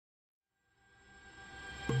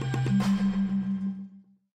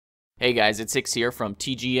Hey guys, it's Hicks here from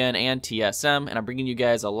TGN and TSM, and I'm bringing you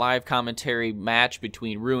guys a live commentary match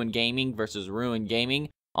between Ruin Gaming versus Ruin Gaming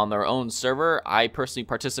on their own server. I personally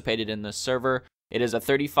participated in this server. It is a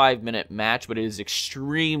 35-minute match, but it is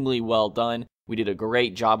extremely well done. We did a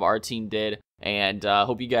great job, our team did, and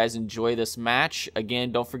hope you guys enjoy this match.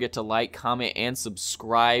 Again, don't forget to like, comment, and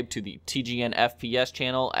subscribe to the tgnFPS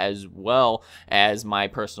channel as well as my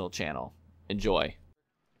personal channel. Enjoy.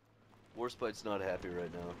 Warspite's not happy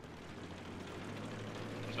right now.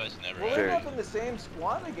 We'll end up in the same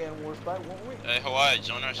squad again, Warspite, won't we? Hey, Hawaii,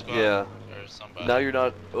 join our squad. Yeah. Or somebody. Now you're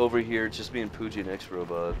not over here, it's just me and Pooji and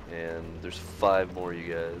X-Robot, and there's 5 more of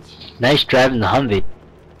you guys. Nice driving the Humvee.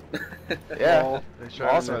 Yeah. Well, they're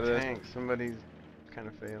awesome. the tank. Somebody's kind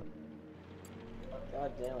of failed.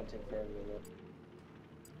 God damn, I take forever to look.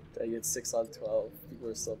 Dang, it's 6 on 12. People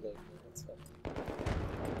are still there. That's fine.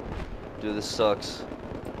 Dude, this sucks.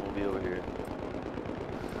 We'll be over here.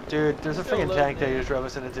 Dude, there's a freaking tank that you just drove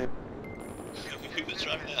us into. Who was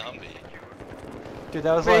driving that Humvee? Dude,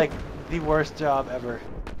 that was like the worst job ever.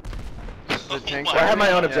 The tank. my I had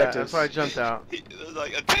my own Yeah, objectives. that's why I jumped out. There's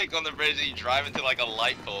like a tank on the bridge and you drive into like a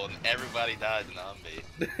light pole and everybody dies in the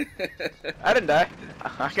Humvee. I didn't die.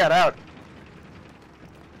 I got out.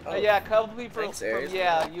 Yeah, a couple people Thanks, Aries.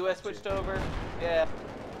 yeah, US switched over. Yeah.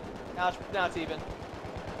 Now it's even.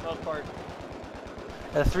 Most part.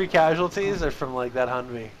 The 3 casualties are from like that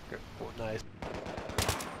Humvee. Nice.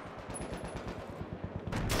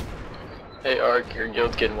 Hey Ark, your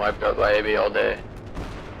guild's getting wiped out by AB all day.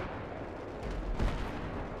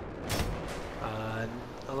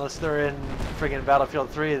 Unless they're in friggin' Battlefield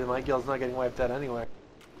 3, then my guild's not getting wiped out anyway.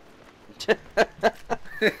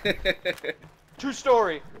 True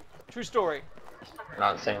story. True story.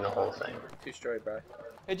 Not saying the whole thing. True story, bro.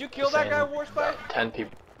 Did you kill that guy, Warspite? About 10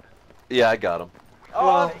 people. Yeah, I got him. Oh,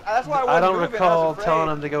 well, that's why I don't recall telling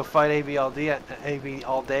them to go fight AB all day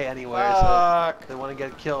anywhere, so if they want to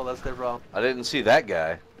get killed, that's their problem. I didn't see that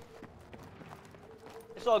guy.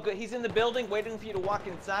 It's all good. He's in the building waiting for you to walk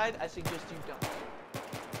inside. I suggest you don't.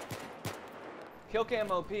 Kill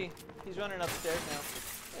cam OP. He's running upstairs now.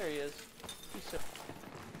 There he is. He's so...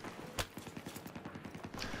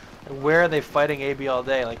 And where are they fighting AB all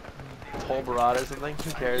day? Like Tolbarad or something?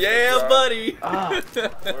 Who cares? Yeah, buddy!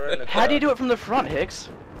 How do you do it from the front, Hicks?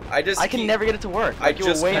 I can never get it to work. I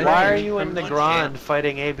just Why are you in the ground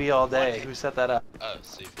fighting AB all day? Who set that up? Oh,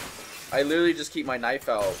 see. I literally just keep my knife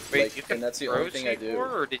out. Wait, like, and that's the only thing I do.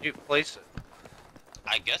 Or did you place it?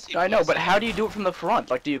 I guess he I know, placed but it. how do you do it from the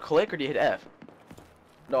front? Like, do you click or do you hit F?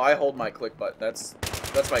 No, I hold my click button. That's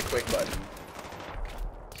my quick button.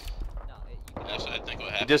 Actually, I think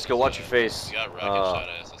what happened Disco, was, watch your face. You got rocket shot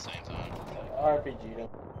at us at the same time. RPG.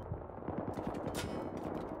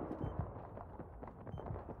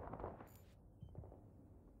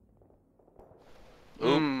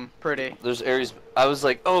 Pretty. There's areas. I was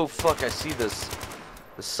like, oh fuck, I see the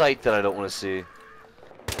site that I don't want to see.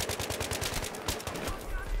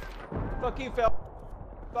 Fuck you, Phil.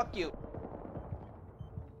 Fuck you.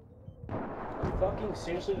 Fucking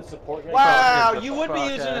seriously, the support guy. Wow, you would be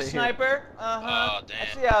using a sniper. Uh-huh. Oh, damn. I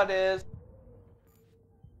see how it is.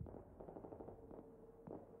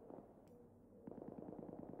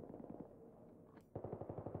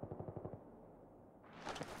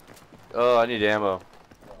 Oh, I need ammo.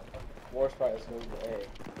 Warspite is moving to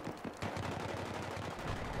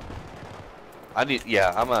A.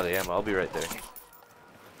 Yeah, I'm out of ammo. I'll be right there.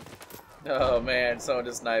 Oh man, someone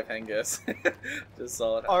just knife Hengest. Just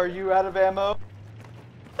saw it. Are you out of ammo?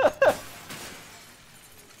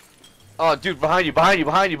 Oh, dude, behind you, behind you,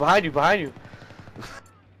 behind you, behind you, behind you.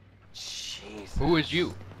 Jeez. Who is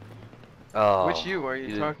you? Oh. Which you are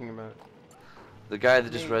you talking about? The guy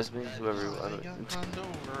that just res me, whoever. I don't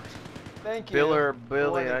Over. Thank you. Bill or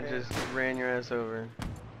Billy, I What? just ran your ass over.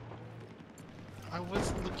 I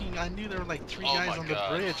was looking, I knew there were like 3 Oh guys my on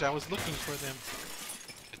God. the bridge. I was looking for them.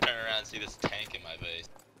 I turn around and see this tank in my base.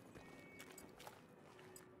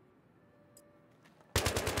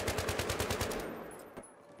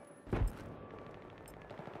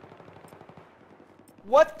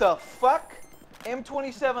 What the fuck?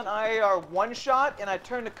 M27 IAR one shot and I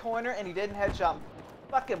turned the corner and he didn't headshot me.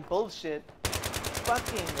 Fucking bullshit.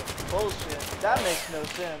 Fucking bullshit. That makes no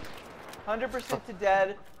sense. 100% to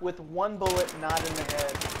dead with 1 bullet not in the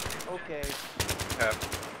head. Okay.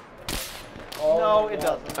 No, it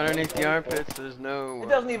doesn't. Underneath the armpits, there's no. It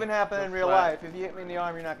doesn't even happen in real flat. life. If you hit me in the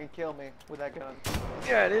arm, you're not gonna kill me with that gun.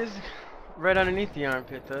 Yeah, it is. Right underneath the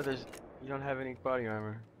armpit, though. You don't have any body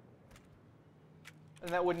armor.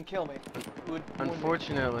 And that wouldn't kill me. It would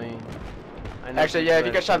Unfortunately, Actually, yeah, if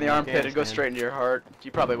you got shot in the armpit, it'd go straight into your heart.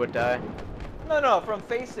 You probably would die. No, from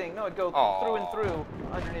facing. No, it'd go through and through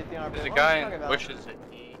underneath the armpit. There's a guy in bushes at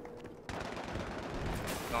E.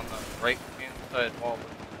 On the right hand side wall.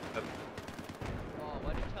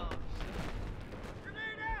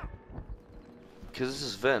 Because this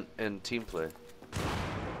is vent and team play.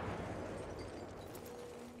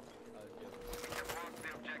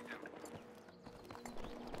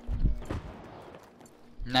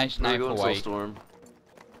 Nice knife away. Storm.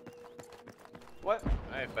 What?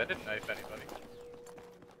 Knife? I didn't knife anybody.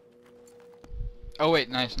 Oh wait,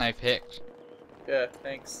 nice knife, Hicks. Yeah,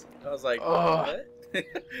 thanks. I was like, what?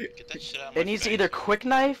 Get that shit out of It my needs to face. either quick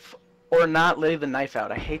knife or not lay the knife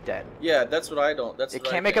out. I hate that. Yeah, that's what I don't. That's It what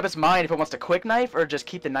I can't make think. up its mind if it wants to quick knife or just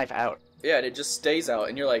keep the knife out. Yeah, and it just stays out,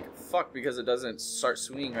 and you're like, fuck, because it doesn't start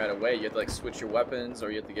swinging right away. You have to like switch your weapons,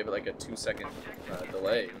 or you have to give it like a 2-second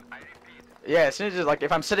delay. Yeah, as soon as it's like,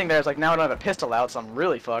 if I'm sitting there, it's like now I don't have a pistol out, so I'm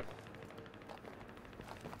really fucked.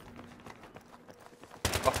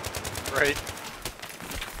 Right.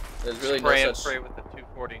 There's really Spray no and such. pray with the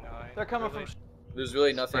 249. They're coming from. There's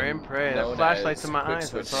really nothing. Spray and pray. That known flashlight's as in my quick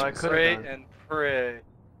eyes. That's switch. all I could Pray have done. and pray. In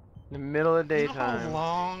the middle of the You know how daytime.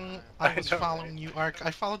 long I was know. following you, Ark?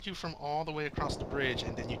 I followed you from all the way across the bridge,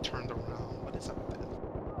 and then you turned around. What is up with that?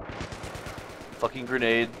 Fucking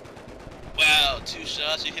grenade. Wow, 2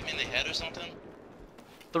 shots. You hit me in the head or something?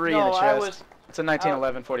 3 in No, the I chest. was. It's a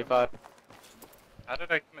 1911 45. How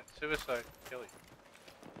did I commit suicide and kill you?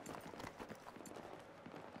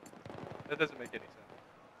 That doesn't make any sense.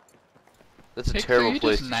 That's a Hicks, are terrible you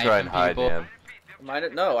place just to try and knifing hide, people?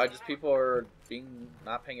 man. No, I just people are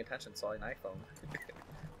not paying attention, so I knife them.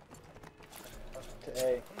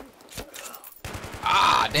 Hey.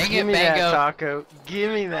 Ah, dang Give it, me that Bango. taco.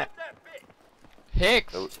 Give me that.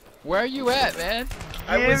 Hicks, where are you at, man?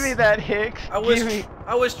 Give me that, Hicks. Give me.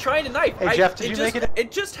 I was trying to knife. Hey, Jeff, did you make it?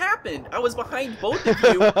 It just happened. I was behind both of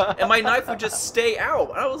you, and my knife would just stay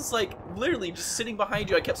out. I was like literally just sitting behind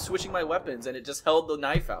you. I kept switching my weapons, and it just held the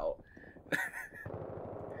knife out.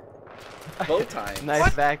 Both times.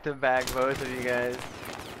 Nice back to back, both of you guys.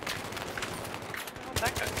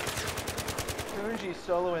 That guy. Unji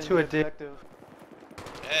soloing Too the addictive. objective.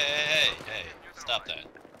 Hey. Stop that.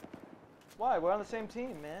 Why? We're on the same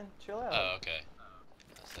team, man. Chill out. Oh, okay.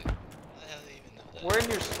 I was like, how the hell do you even know that? We're in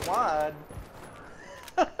your squad.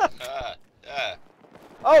 Ah.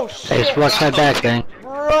 Oh shit! Hey, just watch my back, gang.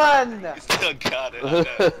 Run! Still got it. I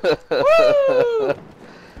know. Woo!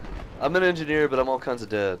 I'm an engineer, but I'm all kinds of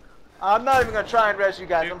dead. I'm not even gonna try and res you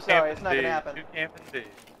guys. I'm sorry, it's not gonna happen. You can't be.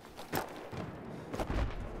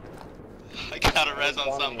 I got a res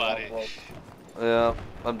on somebody. Yeah,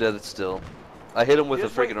 I'm dead still. I hit him with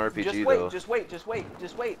Just a freaking wait, RPG just wait, though.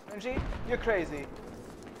 Just wait. Unji, you're crazy.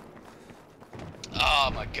 Oh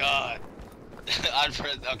my god. I'm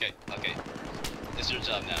okay. It's your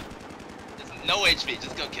job now. It's no HP,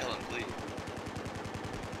 just go kill him, please.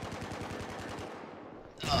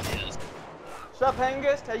 Oh, yes. What's up,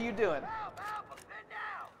 Hengest? How you doing?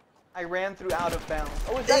 I ran through out of bounds.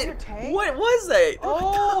 Oh, is that your tank? What was that?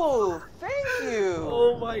 Oh, thank you.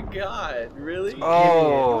 Oh my god, really? You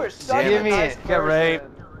Oh, were such give a me nice it. Get raped.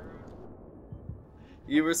 person.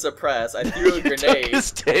 You were suppressed. I threw a You took grenade.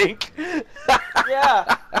 his tank.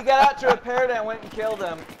 Yeah, he got out to repair it and went and killed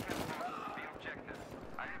him.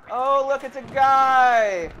 Oh, look, it's a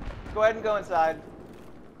guy. Go ahead and go inside.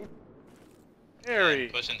 Harry.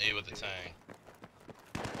 Pushing E with the tank.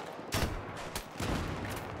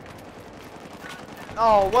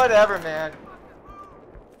 Oh, whatever, man.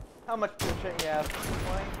 How much bullshit you have?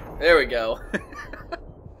 20? There we go.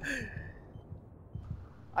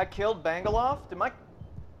 I killed Bangalov? Did my...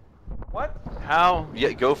 What? How?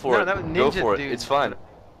 Yeah, go for No, it. that was Go Ninja for it. dude. It's fine.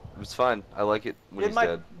 It's fine. I like it when he's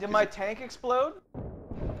dead. Did my tank explode?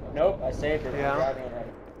 Nope, I saved it. Yeah. I'm driving it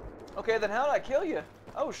right. Okay, then how did I kill you?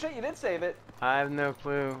 Oh shit, you did save it. I have no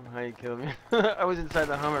clue how you killed me. I was inside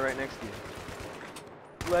the Hummer right next to you.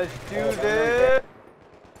 Let's do this.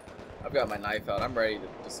 I've got my knife out. I'm ready to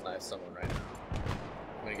just knife someone right now.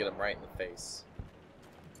 I'm gonna get him right in the face.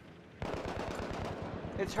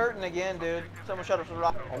 It's hurting again, dude. Someone shot us with a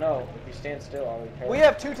rocket. I know. If you stand still, I'll repair We it.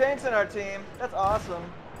 have 2 tanks in our team. That's awesome.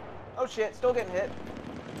 Oh shit, still getting hit.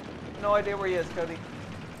 No idea where he is, Cody.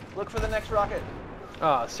 Look for the next rocket.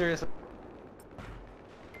 Oh, seriously?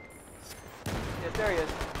 Yes, there he is.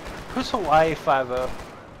 Who's Hawaii 5-0?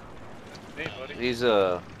 Hey, buddy. He's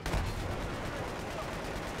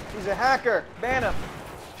He's a hacker. Ban him.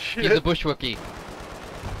 He's a bushwookie.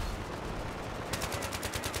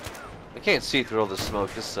 I can't see through all this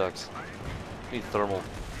smoke. This sucks. Need thermal.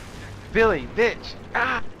 Billy, bitch.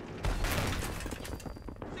 Ah!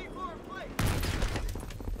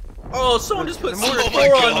 Oh, someone just put The mortar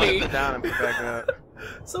C4 on me. down and put back up.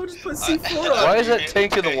 Someone just put C4 on me. Why is that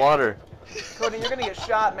tank in the water? Cody, you're gonna get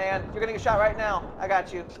shot, man. You're gonna get shot right now. I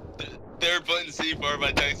got you. They were putting C4 on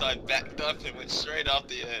my tank, so I backed up and went straight off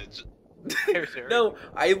the edge. No,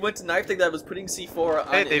 I went to knife the guy that was putting C4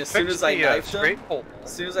 on, and as soon as I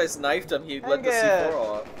knifed him, he let the C4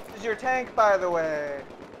 off. This is your tank, by the way.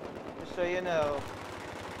 Just so you know.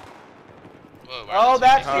 Whoa, oh,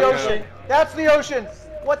 that's the ocean. That's the ocean.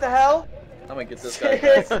 What the hell? I'm gonna get this guy.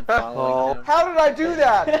 How did I do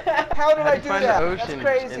that? How did I do find that? the ocean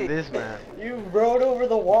That's crazy. in this map. You rode over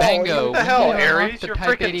the wall. Bango. What the hell, We Ares? the You're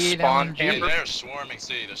Type freaking 88 spawn LMG. camper. They're swarming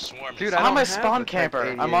C. They're swarming Dude, C. I How am I don't spawn have the camper?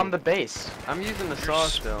 Type I'm on 88. the base. I'm using the saw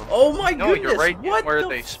still. Oh my No, goodness! you're right What where the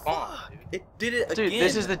they spawn. fuck? It did it Dude, again.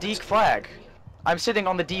 this is the D flag. I'm sitting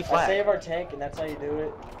on the D I flag. save our tank, and that's how you do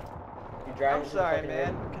it. You drive I'm into the sorry, fucking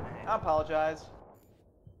man. road. I apologize.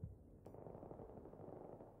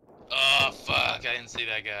 Oh fuck! I didn't see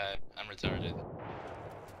that guy. I'm retarded.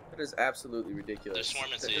 That is absolutely ridiculous. They're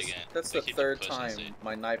swarming C again. That's They the keep third pushing time C.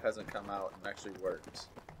 my knife hasn't come out and actually worked.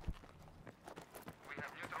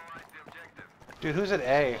 Dude, who's at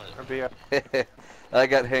A or B? I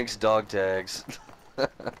got Hank's dog tags.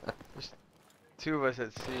 Two of us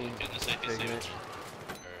at C. Goodness, I can see Taking what it. you-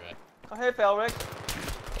 Oh, hey,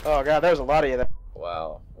 Felric. Oh god, there's a lot of you there.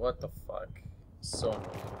 Wow, what the fuck? So annoying.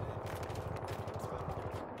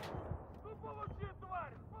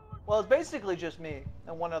 Well, it's basically just me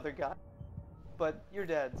and one other guy. But you're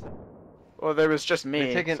dead. So. Well, there was just me.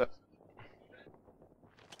 They're taking- so-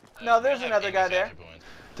 No, there's I have another guy gaming there. factor points.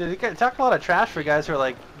 Dude, you can talk a lot of trash for guys who are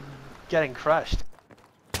like getting crushed.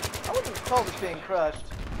 I wouldn't call this being crushed.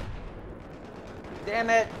 Damn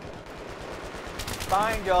it.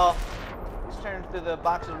 Fine, y'all. He's turned through the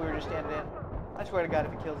boxes we were just standing in. I swear to God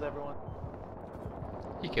if he kills everyone.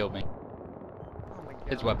 He killed me. Oh my God.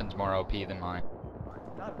 His weapon's more OP than mine.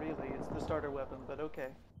 Not really. It's the starter weapon, but okay.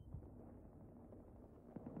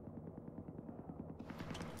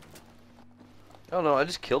 I don't know, I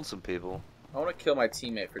just killed some people. I want to kill my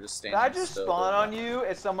teammate for just standing Did I just still spawn doing on you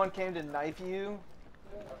as someone came to knife you?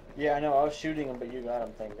 Yeah, I know. I was shooting him, but you got him.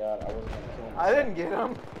 Thank God. I wasn't gonna kill him. I didn't get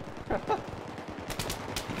him.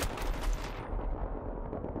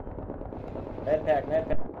 Med pack, med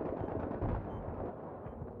pack.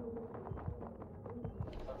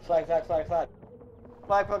 Flag, flag, flag, flag.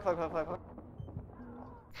 Flag, flag, flag, flag, flag,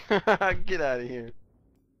 flag. Get out of here.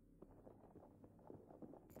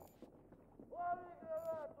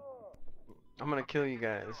 I'm gonna kill you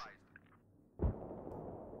guys.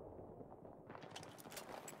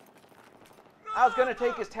 I was gonna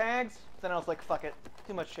take his tags, then I was like, fuck it.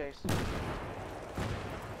 Too much chase.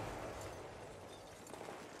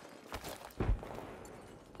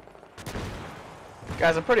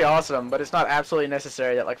 Guys, I'm pretty awesome, but it's not absolutely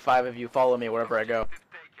necessary that like 5 of you follow me wherever I go.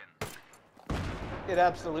 It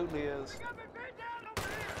absolutely is.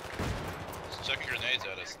 Just chucking grenades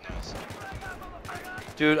at us. Nice.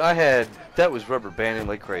 Dude, that was rubber banding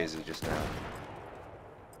like crazy just now.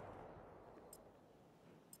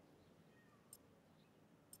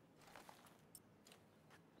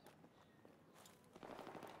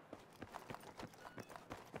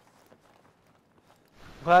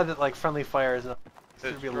 Glad that like friendly fire is not.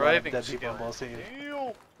 There's It's gonna be a lot of driving dead people skill. we'll see.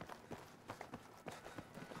 Ew.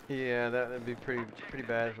 Yeah, that'd be pretty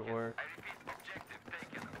bad if it worked.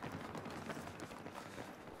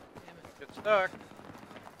 Get stuck.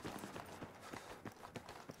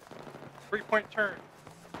 3-point turn.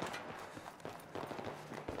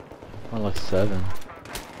 7.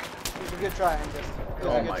 It was a good try, Hengest. It was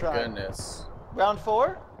Oh a good my try. goodness. Round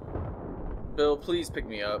 4? Bill, please pick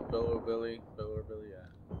me up. Bill or Billy. Bill or Billy,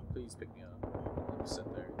 yeah. Please pick me up. Let me sit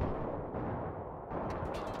there.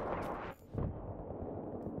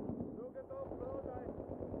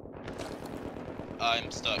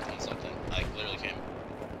 I'm stuck on something. I literally came.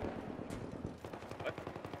 What?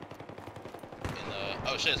 In the.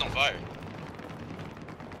 Oh shit! It's on fire.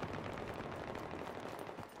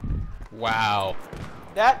 Wow.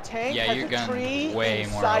 That tank Yeah, has your a gun's tree way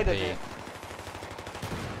more inside of OP. it.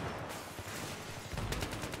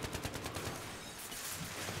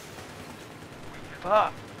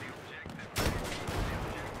 Fuck.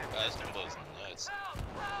 This thing blows nuts.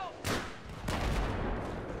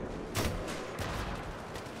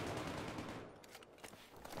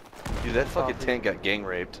 Dude, that fucking tank got gang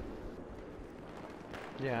raped.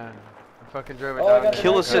 Yeah, I fucking drove it Oh, I down got there.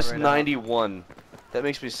 Kill Right assist Right 91. That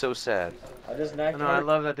makes me so sad. I just out. knocked No, him I out.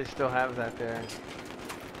 love that they still have that there.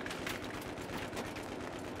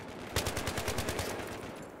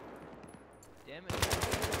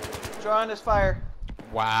 Drawing his fire.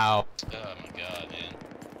 Wow. Oh my god, man.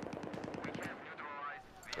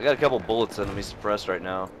 I got a couple bullets in him. He's suppressed right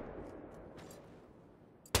now.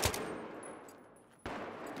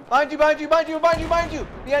 Behind you, behind you, behind you, behind you, behind you!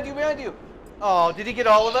 Behind you, behind you! Oh, did he get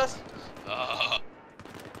all of us?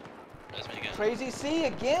 Crazy C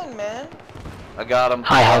again, man. I got him.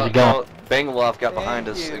 Hi, how's it going? Bangaloff got behind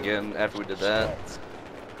Thank us you. again after we did that.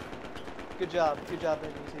 Good job, Crazy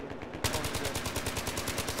C.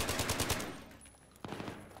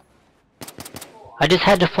 I just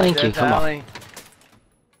had to flank you, come on.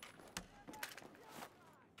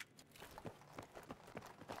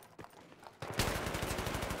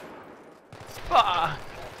 Fuck!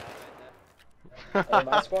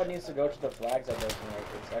 My squad needs to go to the flags I broke tonight.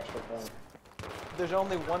 It's extra fun. There's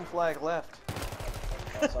only one flag left.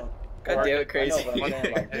 Awesome. God damn it, Crazy. I know, but I'm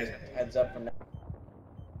saying, like, just heads up from now.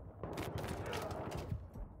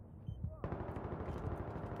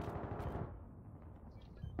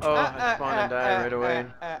 Oh, I spawned and died right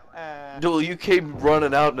away. Duel, you came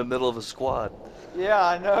running out in the middle of a squad. Yeah,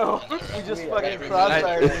 I know. You just fucking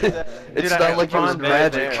crossfired me. It's not like it was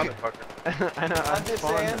magic. I know. I'm just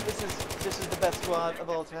saying, this is the best squad of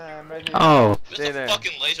all time, right here. Oh. Stay there.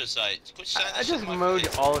 Fucking laser sight. Quit shining I that shit just in my mowed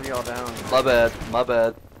face. all of y'all down. My bad. My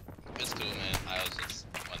bad. It's cool, man. I was just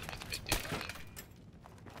wanted to make a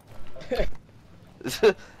big deal of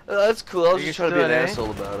it. That's cool. I was You just trying to be an still at A?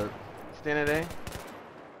 asshole about it. Staying at A?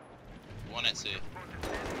 One at C.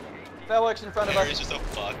 Felix in front of Areas us. are so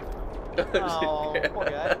fucked. Oh, poor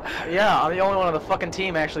guy. Yeah, I'm the only one on the fucking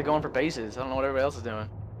team actually going for bases. I don't know what everybody else is doing.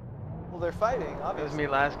 Well, they're fighting, That was obviously. me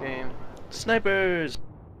last game. Snipers!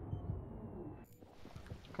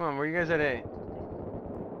 Come on, where you guys at A?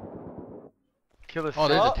 Kill this. Oh,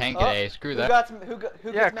 there's Oh, a tank oh, at A. Screw Who that. got who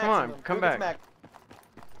Yeah, gets come on, maximum? come Who gets back.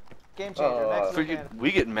 Game changer, maximum cannon.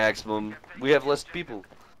 We get maximum. We have less people.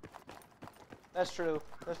 That's true.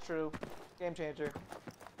 That's true. Game changer.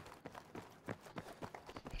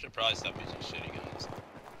 I should probably stop using shitty guns.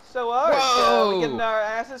 So, alright, we Whoa! getting our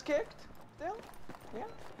asses kicked? Still? Yeah?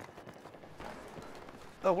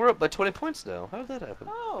 Oh, we're up by 20 points now. How did that happen?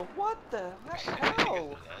 Oh, what the? How?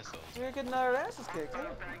 We're getting our asses kicked, yeah.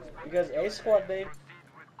 Because A squad, babe.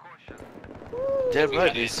 Damn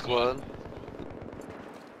right, A squad.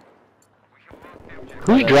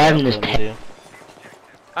 Who's driving this tank?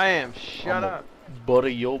 I am. Shut up. Butter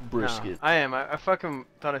your No, brisket. I am. I fucking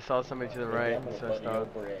thought I saw somebody to the right, so I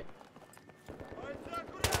stopped.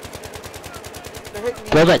 They're hitting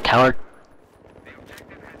Blow you. that tower.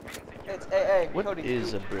 It's AA. What Cody,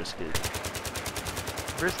 is a brisket?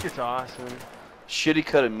 Brisket's awesome. Shitty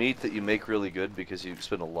cut of meat that you make really good because you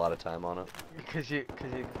spend a lot of time on it. Because you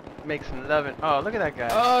make some loving. Oh, look at that guy.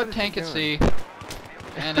 Oh, What is tank he at doing? C.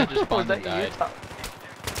 And I just Was spawned and that you? died.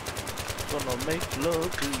 Gonna make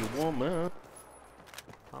love to your woman.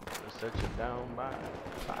 I'm gonna set you down by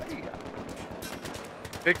fire.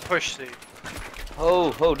 Big push C.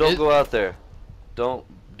 Oh, don't go out there. Don't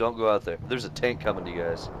go out there. There's a tank coming to you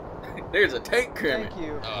guys. There's a tank coming. Thank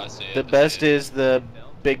you. Oh, I see it. The best is the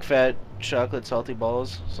big fat chocolate salty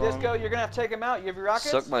balls song. Disco, you're gonna have to take him out. You have your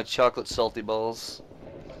rockets? Suck my chocolate salty balls.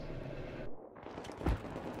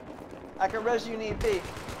 I can res you need be.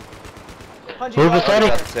 Punji Move draws it, Sonny.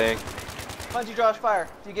 Got fire. the tank. Punji draws fire.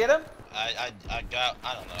 Do you get him? I got,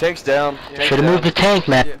 I don't know. Tank's down. Tank's Should've down. moved the tank,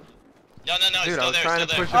 man. Yeah. No, it's Dude, I still was there, trying still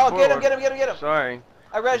to there. push it Oh, forward. get him. Sorry.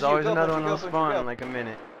 I res There's you. always Go, another Punji, one on go, Punji, spawn go. in like a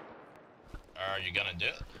minute. Are you gonna do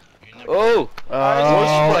it? You never- Oh! Oh,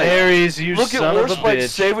 Warspite. Ares, you Look son at of a Warspite bitch.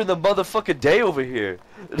 saving the motherfucking day over here.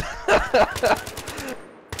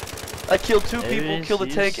 I killed 2 people, Ares, killed the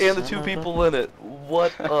you tank and the son 2 of a- people in it.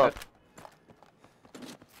 What up?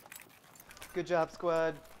 Good job,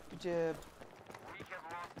 squad. Good job.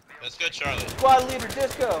 Let's go, Charlie. Squad leader,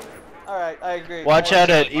 Disco. Alright, I agree. Watch I out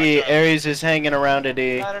at Charlie, E. watch out. Ares is hanging around at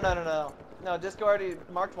E. No. No, Disco already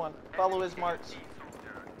marked one. Follow his marks.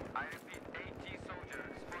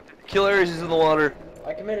 Kill Ares, he's in the water.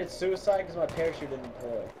 I committed suicide because my parachute didn't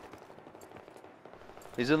deploy.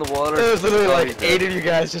 He's in the water. There was literally Oh, like he's 8 dead. of you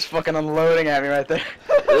guys just fucking unloading at me right there.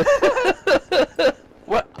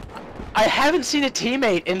 What? I haven't seen a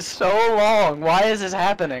teammate in so long. Why is this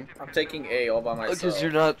happening? I'm taking A all by myself. Because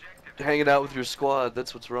you're not hanging out with your squad.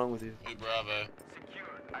 That's what's wrong with you. Ooh, bravo.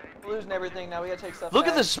 We're losing everything now. We gotta take stuff Look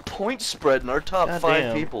back. at this point spread in our top God 5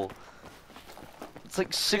 damn. people. It's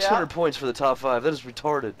like 600 points for the top 5. That is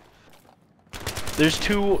retarded. There's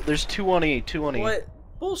two on E. 2 on E. What?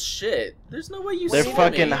 Bullshit. There's no way you They're see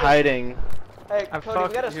fucking me. hiding. Hey, I Cody,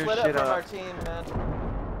 we gotta fucked your split up shit from up. our team, man.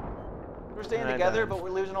 We're staying I together, died. but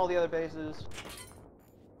we're losing all the other bases.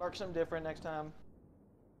 Mark some different next time.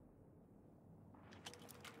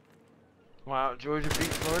 Wow, Georgia beat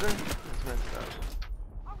Florida? That's messed up.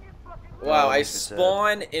 Wow, I makes me sad.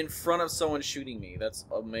 spawn in front of someone shooting me. That's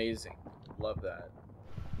amazing. Love that.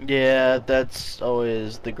 Yeah, that's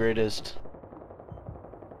always the greatest.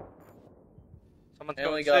 Someone's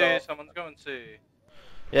And we going got C. all- Someone's going C.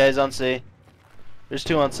 Yeah, he's on C. There's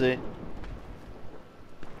 2 on C.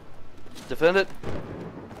 Defend it.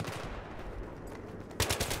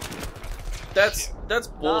 That's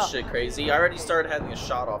bullshit, crazy. I already started having a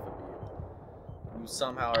shot off of you. You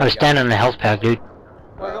somehow I already was got standing on me. the health pack, dude.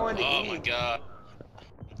 We're going to Oh E. my god.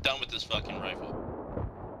 I'm done with this fucking rifle.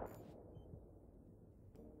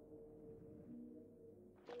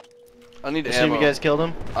 I need Assume ammo. you guys killed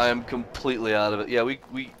him. I am completely out of it. Yeah, we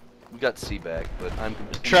got C back, but I'm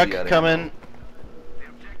completely Truck out of coming. ammo.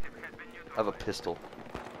 I have a pistol.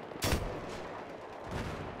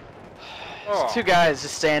 There's 2 guys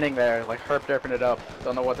just standing there, like herp-derping it up.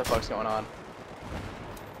 Don't know what the fuck's going on.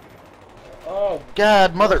 Oh,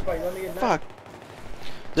 God, mother. let me get Fuck.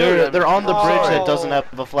 Dude, They're on the bridge that Oh. doesn't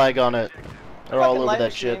have a flag on it. They're all Fucking over light that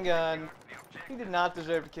machine shit. gun. He did not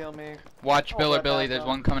deserve to kill me. Watch Oh, Bill or that Billy. back There's up.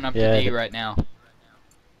 one coming up Yeah, to D the- right now.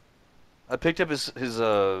 I picked up his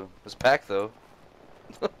pack though.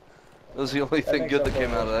 That was the only thing makes good up that for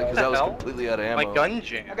came out of that What because the I was hell? completely out of ammo. My gun I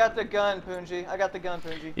jam. got the gun, Punji. I got the gun,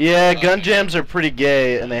 Punji. Yeah, gun jams are pretty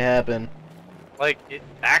gay, and they happen. Like, it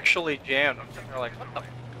actually jammed. I'm sitting there like, what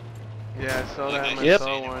the? Yeah, I saw Look, that. I I can Yep. see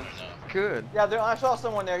saw anyone one. now. Good. Yeah, I saw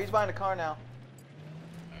someone there. He's behind a car now.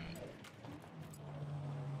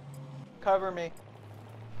 Cover me.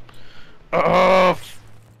 Oh,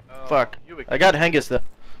 fuck. You I got Hengest though.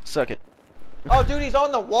 Suck it. Oh, dude, he's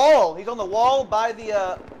on the wall. He's on the wall by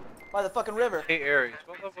the fucking river. Hey, Aries.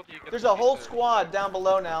 What level do you get? There's the a whole G36? squad down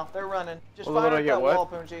below now. They're running. Just What fire level at do I that get what? wall,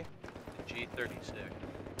 Punji. G36.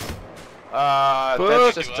 That's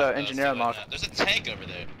Fuck. just Let's engineer see unlock. that now. There's a tank over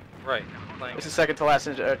there. Right. Playing It's the second to last,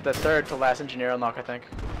 the third to last engineer unlock, I think.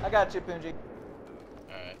 I got you, Punji.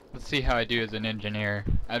 Alright. Let's see how I do as an engineer.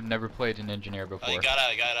 I've never played an engineer Oh, before. he got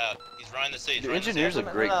out, he got out. He's running the C. He's The running the engineer's a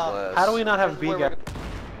No, great no. class. How do we not have This is B where guy? we're-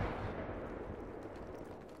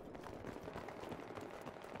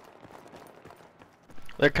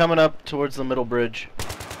 They're coming up towards the middle bridge.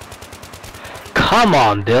 Come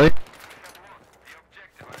on, Billy.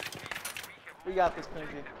 We got this,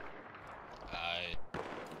 Punji. Alright.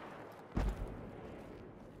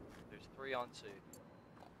 There's 3 on C.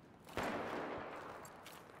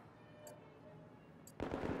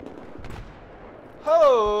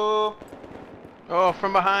 Ho! Oh,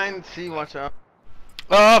 from behind. See, watch out.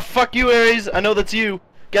 Oh, fuck you, Aries. I know that's you.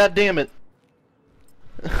 God damn it.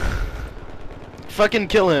 Fucking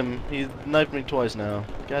kill him. He knifed me twice now.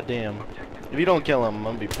 God damn. If you don't kill him, I'm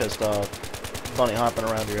gonna be pissed off. Bunny hopping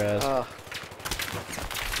around your ass.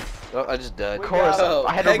 Oh, I just died. We Of course, got him.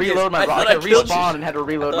 I had to Hengest, reload my I thought rocket. I I had to killed you. respawn and had to I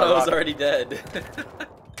reload thought my I was rocket. already dead.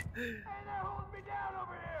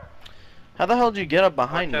 How the hell did you get up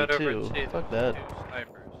behind me, Marked out over too? at C, Fuck there's that. 2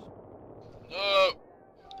 snipers. Oh!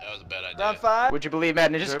 That was a bad idea. Round 5. Would you believe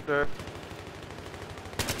Mad Ninjas? Derp,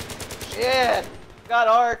 derp. Shit! Got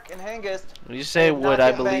Arc and Hengest. When you say, Not would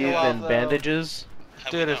I getting banged believe off, in though. bandages?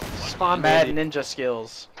 Have Dude, we it's not won? spawn Mad ready. Ninja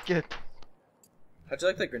skills. Get. How'd you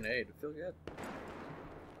like that grenade? I feel good.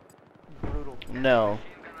 Brutal. No.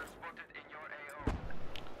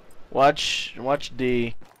 Watch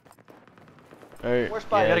D. Or, Where's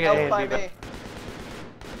by yeah, me? get Help A by and B me.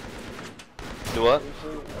 Do what?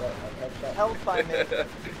 Help by me.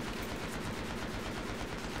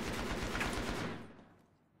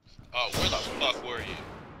 Oh, where the fuck were you?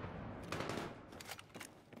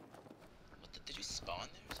 What the, did you spawn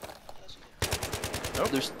there? What the hell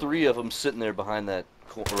There's 3 of them sitting there behind that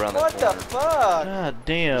around What that the corner. fuck? God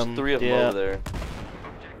damn. There's 3 of them yeah. over there.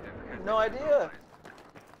 No idea.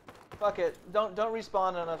 Fuck it. Don't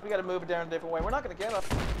respawn on us. We gotta move it down a different way. We're not gonna get up.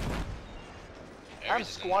 I'm Ares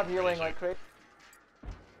is in squad there, healing pretty like crazy.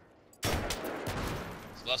 sure.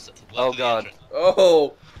 Left Oh of the god. entrance.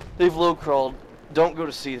 Oh! They've low crawled. Don't go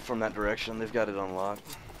to C from that direction. They've got it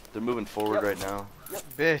unlocked. They're moving forward Yep. right now.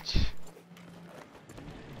 Bitch.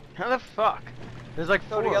 How the fuck? There's like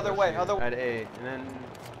Go 4 the of other us way, here other- at A, and then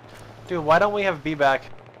Dude, why don't we have B back?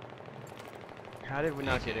 how did we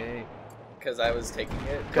not get A? Because I was taking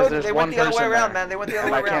it. Because there's they one went the other way person around, there. man. They went the other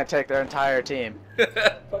And way I around. can't take their entire team.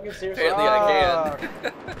 Fucking seriously? Apparently I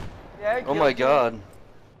can. Yeah, Oh my god.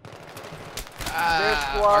 Their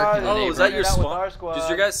Ah, squad. arc in the Oh, is that neighborhood. your Out with spawn? our squad. Does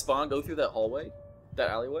your guys' spawn go through that hallway? That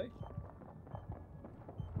alleyway?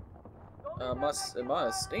 It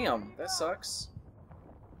must. Damn, that sucks.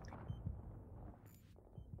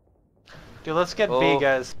 Dude, let's get B, Oh.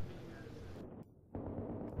 guys.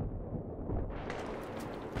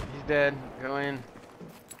 He's dead. Go in.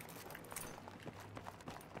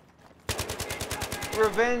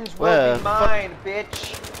 Revenge will Well, be mine,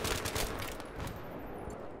 bitch.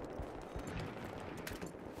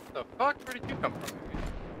 The fuck? Where did you come from?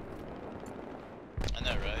 I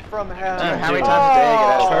know, right? From hell. Dude, how many times a day I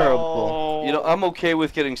get asked? Terrible. You know, I'm okay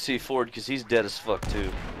with getting C4'd because he's dead as fuck too.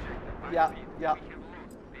 Yeah, yeah.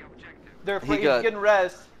 They're He afraid he's got- getting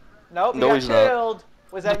res. Nope, No, he he's got not. killed.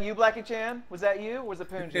 Was that you, Blackie Chan? Was that you? Or was it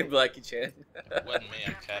Poonji? Blackie Chan. Wasn't me,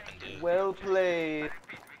 I'm capping, dude. Well played.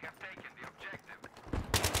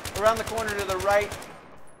 Around the corner to the right.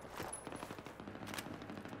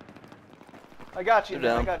 I got you, You're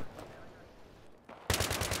man. I down. got.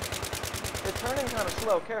 They're turning kind of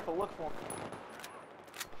slow. Careful, look for him.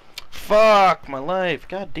 Fuck my life.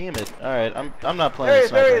 God damn it. All right, I'm not playing. There he this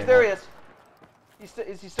is. There he sniper is. There he anymore.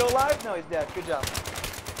 is. Is he still alive? No, he's dead. Good job.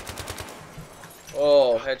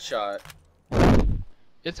 Oh, headshot.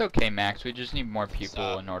 It's okay, Max. We just need more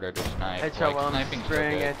people in order to snipe. Headshot while I'm sniping's so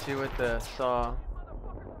spraying good. at you with the saw.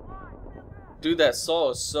 Dude, that saw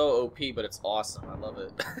is so OP, but it's awesome. I love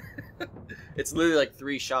it. It's literally like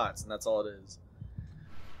 3 shots, and that's all it is.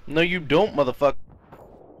 No, you don't, motherfucker.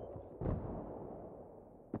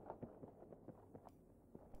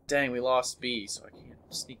 Dang, we lost B, so I can't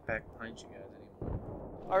sneak back behind you guys anymore.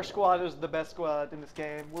 Our squad is the best squad in this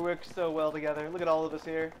game. We work so well together. Look at all of us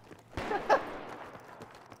here.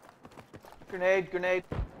 Grenade, grenade.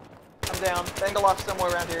 I'm down. Angle off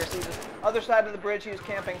somewhere around here. See this other side of the bridge. He was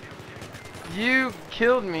camping. You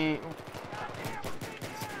killed me.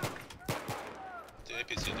 The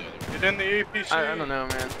APC do it. Get in the APC. I don't know,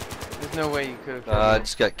 man. There's no way you could have killed I me.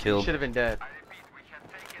 just got You killed. should have been dead.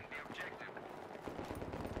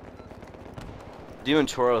 Demon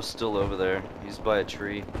Toro's still over there. He's by a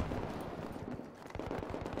tree.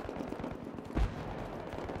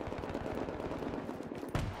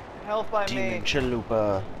 Health by Demon me.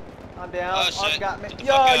 Chalupa. I'm down. Oh, Ark shit. got me. Get the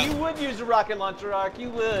Yo, fuck out. you would use a rocket launcher, Ark. You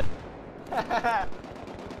would.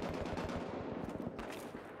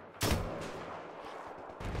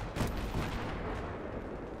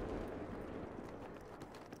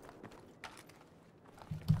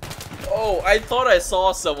 Oh, I thought I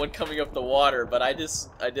saw someone coming up the water, but I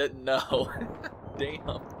didn't know.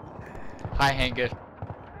 Damn. Hi, Hengest.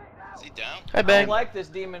 Is he down? Hi, I Bang. don't like this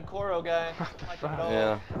Demon Koro guy. Like him at all.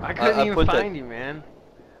 Yeah. I couldn't I even put find you, man.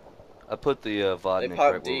 I put the They Vodnik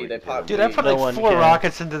popped right D, where we they could popped get Dude, him. I put No like one 4 can.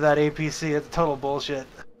 rockets into that APC. It's total bullshit.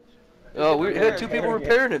 Oh, we had 2 people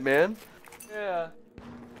repairing it, man. Yeah.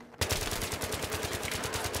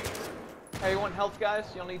 Hey, you want health, guys?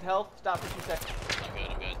 You don't need health? Stop for 2 seconds. I'm good,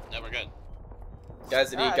 I'm good. No, we're good.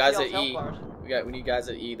 Guys at E, Ah, I guys see at all E. health bars. We need guys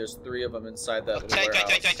at E. There's 3 of them inside that Oh, little tank,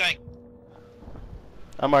 warehouse. tank.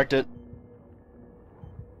 I marked it.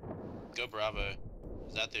 Go Bravo.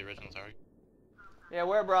 Is that the original target? Yeah,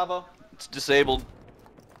 where Bravo? It's disabled.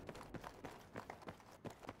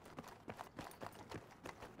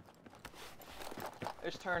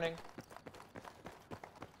 It's turning.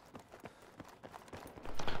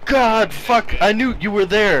 God, fuck! I knew you were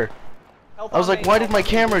there. Help I was on like, me, why help did my on me,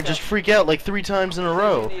 camera please, just help. freak out like 3 times in a You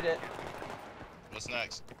row? need it. What's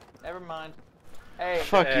next? Never mind. Hey,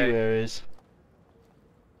 Fuck Hey. you, Ares.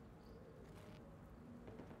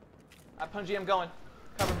 Punji, I'm going.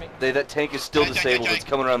 Cover me. That tank is still Tank, tank, disabled. tank, It's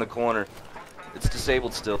coming around the corner. It's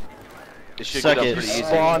disabled still. It should Suck get up it. pretty easy.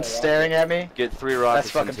 Spawn staring at me. Get 3 rockets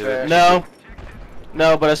fucking into fair. it. No.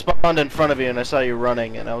 No, but I spawned in front of you and I saw you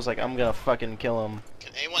running and I was like, I'm gonna fucking kill him.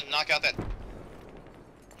 Can anyone knock out that?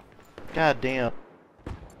 God damn.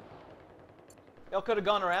 Y'all could have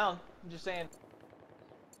gone around. I'm just saying.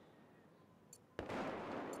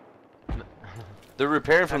 They're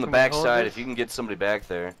repairing from the How can we hold backside. this? If you can get somebody back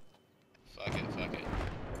there. Fuck it, fuck it.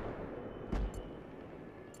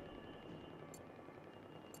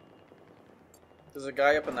 There's a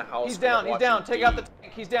guy up in the house. He's down. He's watching down. Take out D. the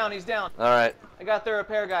tank. He's down. He's down. All right. I got the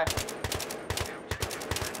repair guy. I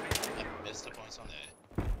missed the points on that.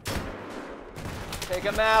 Take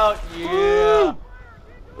him out. Yeah.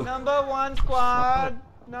 Number 1 squad.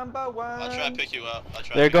 Number 1. I'll try to pick you up. I'll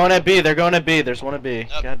try They're to going at B. They're going at B. There's one at B.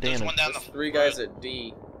 Nope, God there's damn one it. down There's the 3 guys at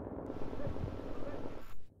D.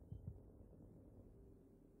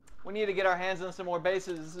 We need to get our hands on some more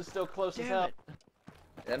bases. This is still close as hell.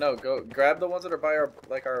 Yeah, no, go grab the ones that are by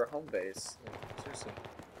our home base. Like, seriously,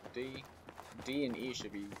 D and E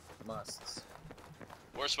should be musts.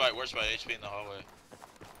 Worst by HP in the hallway.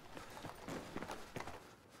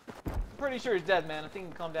 I'm pretty sure he's dead, man. I think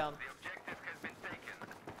he can calm down.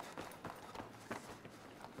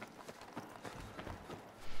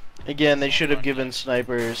 Again, they should have given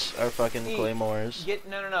snipers our fucking E, claymores.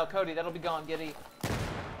 No, Cody, that'll be gone. Get E.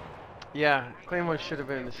 Yeah, Claymore should have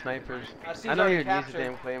been the snipers. C's I don't already even use the captured.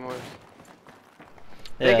 damn Claymores.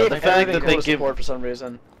 They Yeah, gave the fact everything that they close give. support for some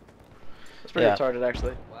reason. It's pretty Yeah. retarded,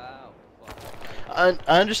 actually. I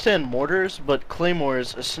understand mortars, but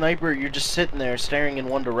claymores, a sniper, you're just sitting there staring in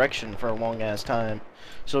one direction for a long ass time,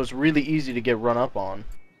 so it's really easy to get run up on.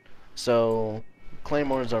 So,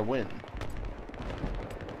 claymores are win.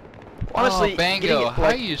 Honestly, oh, Bango, getting it, how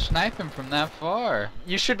like, are you sniping from that far?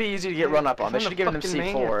 You should be easy to get run up on. They should have given them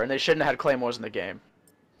C4, and they shouldn't have had claymores in the game.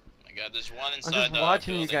 Oh my god, there's one I'm inside just the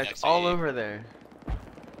watching you building guys next to all you. over there.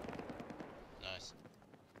 Nice.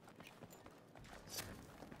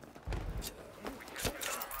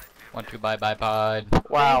 Want to buy bipod.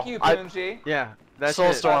 Wow. Thank you, Poonji. Yeah, that's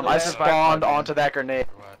Soulstorm, it. I That's spawned onto that grenade.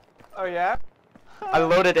 Oh yeah? I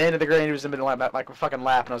loaded into the grenade, it was in the middle of like a fucking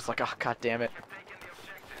lap, and I was like, oh, god damn it.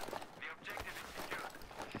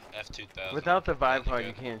 F2000. Without the bipod,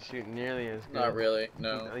 you can't shoot nearly as good. Not really.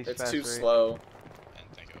 No, At least it's fast too rate. slow. I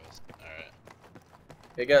didn't think it was. Alright.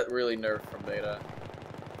 It got really nerfed from beta.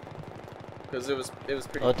 Because it was pretty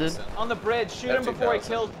Oh, it did? decent. On the bridge, shoot him before he F2000.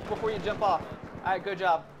 kills, before you jump off. Alright, good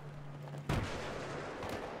job.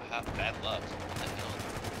 I have bad luck.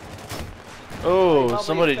 Oh, Probably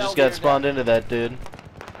somebody fell just to your got spawned into that dude.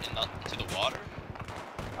 Into the water?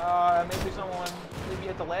 Maybe someone, maybe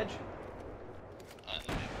at the ledge?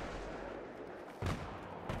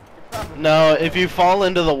 No, if you fall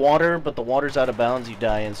into the water, but the water's out of bounds, you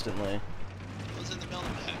die instantly. What's in the middle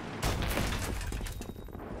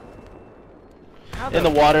of In the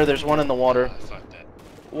water, there's one in the water.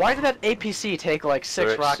 Why did that APC take like 6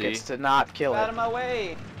 They're at rockets sea. to not kill Out it? of my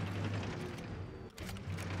way!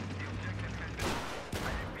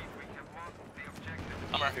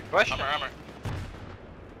 Hummer. Good question. Hummer.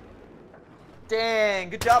 Dang,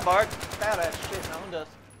 good job, Bart. Badass shit, no one does.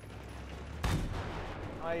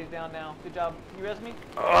 Oh, he's down now. Good job. You res me?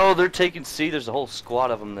 Oh, they're taking C. There's a whole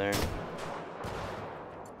squad of them there.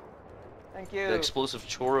 Thank you. The explosive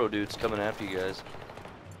Choro dude's coming after you guys.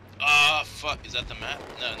 Fuck. Is that the map?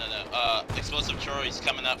 No. Explosive Choro, he's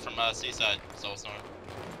coming up from Seaside, Soulstorm.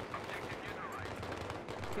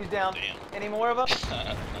 He's down. Damn. Any more of them?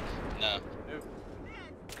 No.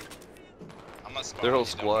 I'm not Their whole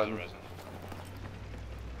squad.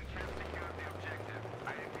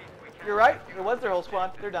 You're right. It was their whole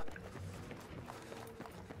squad. They're done.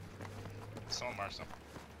 Someone marks them.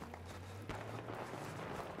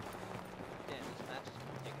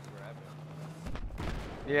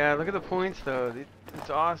 Yeah, look at the points though. It's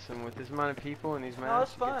awesome with this amount of people and these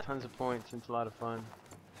maps. it's You fun. get tons of points. It's a lot of fun.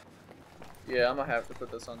 Yeah, I'm gonna have to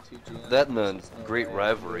put this on TGN. That and the There's no great way.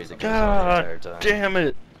 rivalry that goes on the entire God time. damn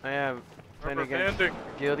it! I have playing against banding.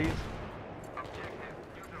 guildies.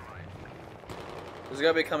 There's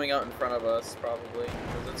gotta be coming out in front of us, probably.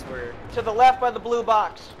 Because that's where. To the left by the blue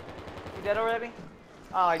box. You dead already?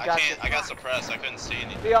 Oh, I got you. I got suppressed. I couldn't see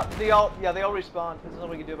anything. They all respawn. There's nothing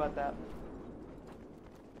we can do about that.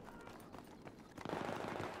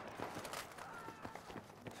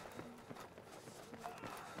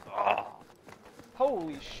 Oh.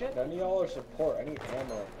 Holy shit. None of y'all are support. I need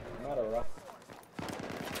ammo. I'm not a rock.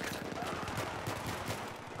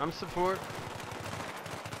 I'm support.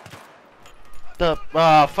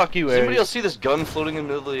 Fuck you, Does anybody Aries. else see this gun floating in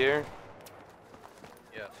the middle of the air?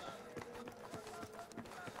 Yeah.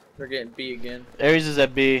 They're getting B again. Aries is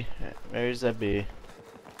at B. Aries is at B.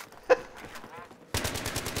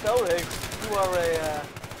 So, Hicks, you are a,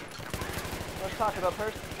 let's talk about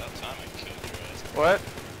person. About time I killed your ass. What?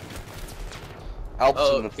 Alp's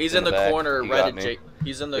Oh, he's in the back. corner, He right got at me. Jake.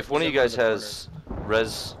 He's in the. If one of you he's in guys the corner. has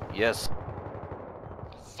res, yes.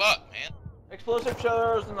 Fuck, man. Explosive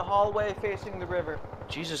chillers in the hallway facing the river.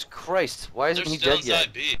 Jesus Christ, why isn't They're he still dead yet?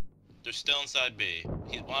 inside B. They're still inside B.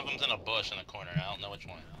 One of them's in a bush in a corner. I don't know which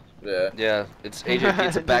one. Yeah. Yeah, it's AJP.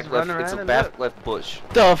 It's a Just back left. run It's a around and back look. left bush.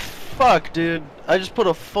 The fuck, dude? I just put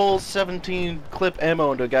a full 17 clip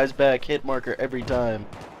ammo into a guy's back, hit marker every time.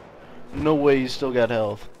 No way you still got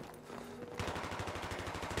health.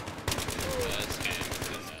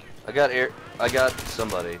 I got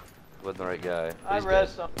somebody. Wasn't the right guy. but I he's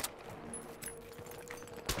res dead. some.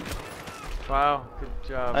 Wow, good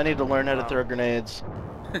job. I need to learn how to Wow. throw grenades.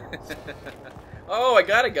 Oh, I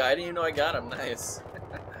got a guy. I didn't even know I got him. Nice.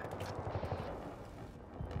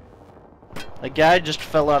 A guy just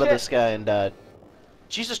fell out of the Shit. sky and died.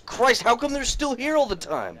 Jesus Christ, how come they're still here all the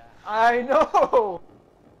time? I know!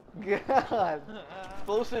 God.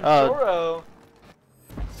 Explosive churro.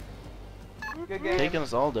 Good game. Taking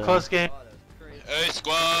us all down. Close game. Hey,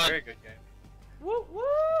 squad. Very good game. Woo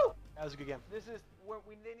woo! That was a good game. This is where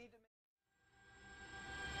they need to.